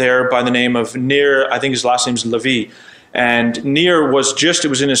gentleman there by the name of Nir, I think his last name is Levi. And Nir it was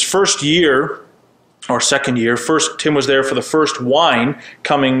in his first year, or second year. First, Tim was there for the first wine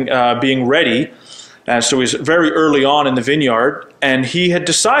being ready. So he was very early on in the vineyard, and he had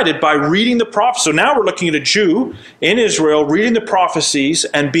decided by reading the prophecies. So now we're looking at a Jew in Israel reading the prophecies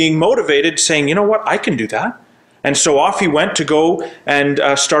and being motivated, saying, you know what, I can do that. And so off he went to go and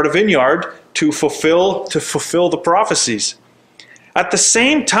start a vineyard to fulfill the prophecies. At the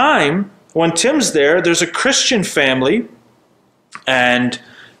same time, when Tim's there, there's a Christian family, and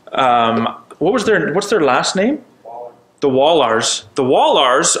what's their last name? The Wallars. The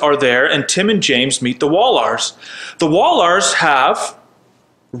Wallars are there, and Tim and James meet the Wallars. The Wallars have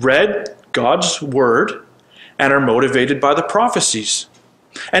read God's word and are motivated by the prophecies.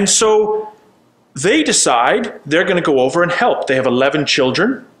 And so they decide they're going to go over and help. They have 11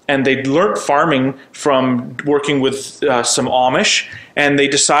 children, and they learned farming from working with some Amish, and they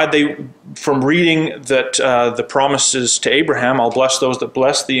decide from reading that the promises to Abraham, I'll bless those that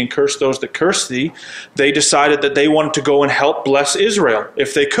bless thee and curse those that curse thee, they decided that they wanted to go and help bless Israel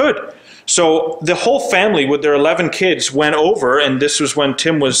if they could. So the whole family with their 11 kids went over, and this was when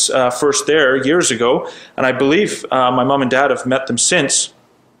Tim was first there years ago, and I believe my mom and dad have met them since.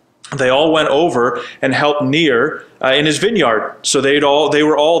 They all went over and helped Nir in his vineyard. So they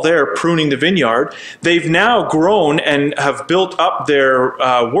were all there pruning the vineyard. They've now grown and have built up their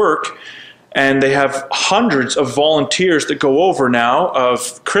work, and they have hundreds of volunteers that go over now,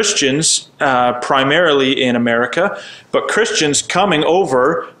 of Christians, primarily in America, but Christians coming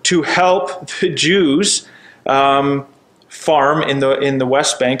over to help the Jews farm in the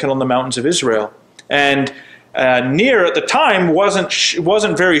West Bank and on the mountains of Israel. And Nir at the time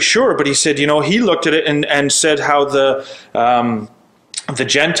wasn't very sure, but he said, you know, he looked at it and said how the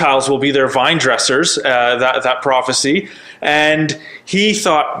Gentiles will be their vine dressers, that prophecy, and he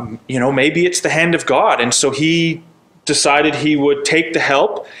thought, you know, maybe it's the hand of God, and so he decided he would take the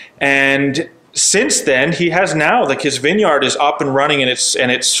help. And since then, he has now, like, his vineyard is up and running, and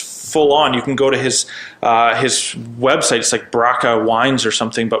it's full on. You can go to his website. It's like Braca Wines or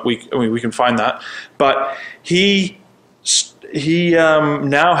something, but we can find that. But he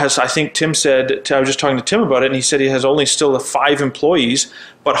now has, I think Tim said, I was just talking to Tim about it, and he said he has only still 5 employees,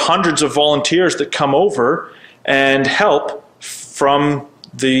 but hundreds of volunteers that come over and help from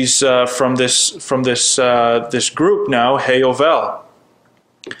this group now, Heyovel.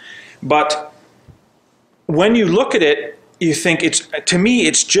 But when you look at it, you think it's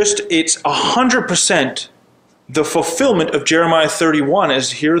 100% the fulfillment of Jeremiah 31,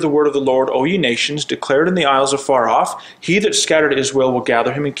 as hear the word of the Lord, O ye nations, declared in the isles afar off, he that scattered Israel will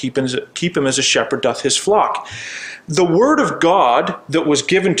gather him and keep him as a shepherd doth his flock. The word of God that was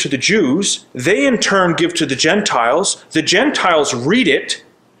given to the Jews, they in turn give to the Gentiles read it,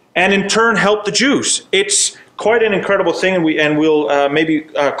 and in turn help the Jews. It's quite an incredible thing, and we'll maybe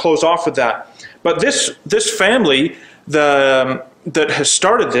close off with that. But this family that has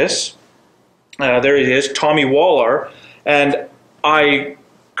started this, there he is, Tommy Wallar, and I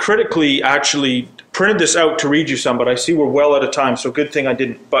critically actually printed this out to read you some, but I see we're well out of time, so good thing I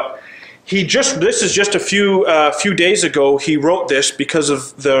didn't. But this is just a few days ago, he wrote this because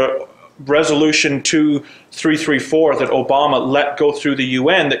of the resolution 2334 that Obama let go through the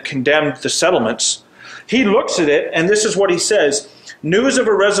UN that condemned the settlements. He looks at it, and this is what he says: news of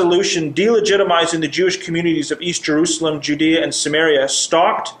a resolution delegitimizing the Jewish communities of East Jerusalem, Judea, and Samaria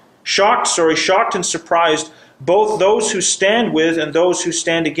stalked shocked and surprised both those who stand with and those who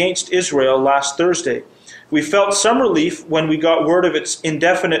stand against Israel last Thursday. We felt some relief when we got word of its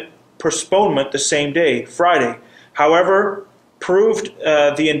indefinite postponement the same day, Friday. However, proved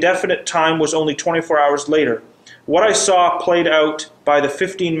the indefinite time was only 24 hours later. What I saw played out by the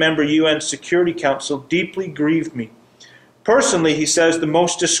 15-member UN Security Council deeply grieved me. Personally, he says, the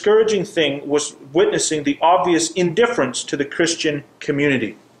most discouraging thing was witnessing the obvious indifference to the Christian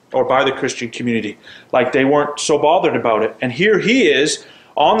community, or by the Christian community. Like they weren't so bothered about it. And here he is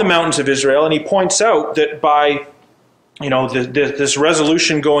on the mountains of Israel, and he points out that by this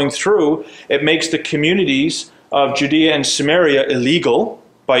resolution going through, it makes the communities of Judea and Samaria illegal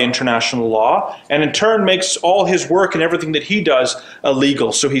by international law, and in turn makes all his work and everything that he does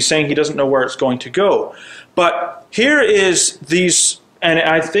illegal. So he's saying he doesn't know where it's going to go. But here is these, and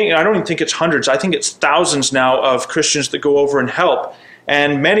I don't even think it's hundreds, I think it's thousands now of Christians that go over and help.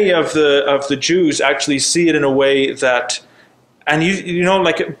 And many of the Jews actually see it in a way that, and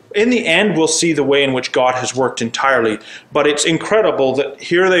like in the end we'll see the way in which God has worked entirely. But it's incredible that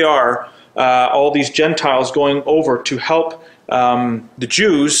here they are, all these Gentiles going over to help the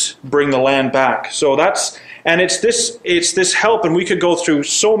Jews bring the land back. So it's this help, and we could go through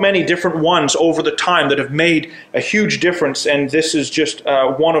so many different ones over the time that have made a huge difference, and this is just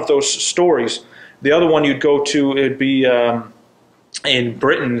one of those stories. The other one you'd go to, it'd be in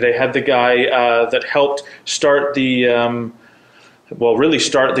Britain. They had the guy that helped start the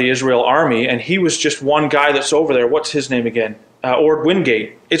start the Israel army, and he was just one guy that's over there. What's his name again? Ord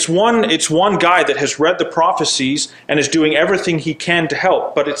Wingate. It's one guy that has read the prophecies and is doing everything he can to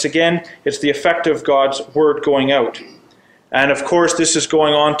help. But it's the effect of God's word going out. And of course, this is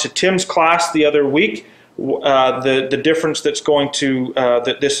going on to Tim's class the other week. The difference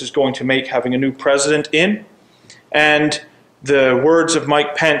that this is going to make having a new president in, and the words of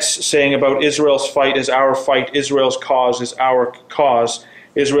Mike Pence saying about Israel's fight is our fight, Israel's cause is our cause.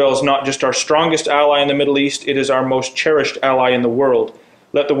 Israel is not just our strongest ally in the Middle East, it is our most cherished ally in the world.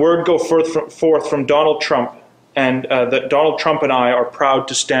 Let the word go forth from Donald Trump, and that Donald Trump and I are proud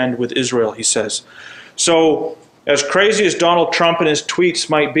to stand with Israel, he says. So, as crazy as Donald Trump and his tweets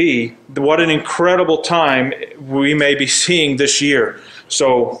might be, what an incredible time we may be seeing this year.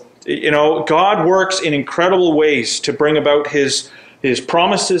 So, God works in incredible ways to bring about his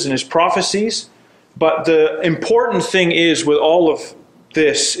promises and his prophecies. But the important thing is with all of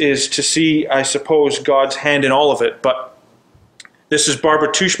this is to see, I suppose, God's hand in all of it. But this is Barbara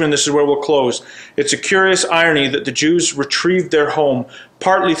Tushman. This is where we'll close. It's a curious irony that the Jews retrieved their home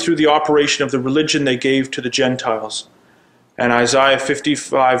partly through the operation of the religion they gave to the Gentiles. And Isaiah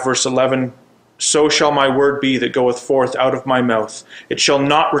 55 verse 11, so shall my word be that goeth forth out of my mouth. It shall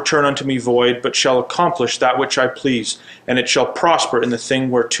not return unto me void, but shall accomplish that which I please, and it shall prosper in the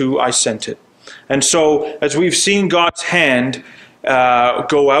thing whereto I sent it. And so, as we've seen God's hand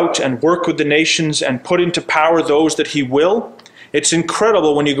go out and work with the nations and put into power those that he will, it's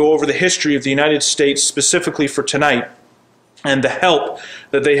incredible when you go over the history of the United States, specifically for tonight, and the help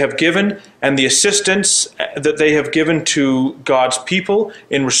that they have given and the assistance that they have given to God's people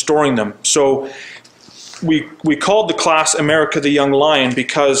in restoring them. So we called the class America the Young Lion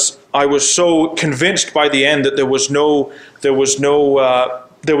because I was so convinced by the end that there was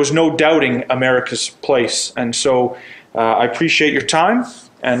no doubting America's place. And so I appreciate your time,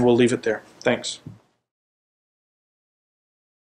 and we'll leave it there. Thanks.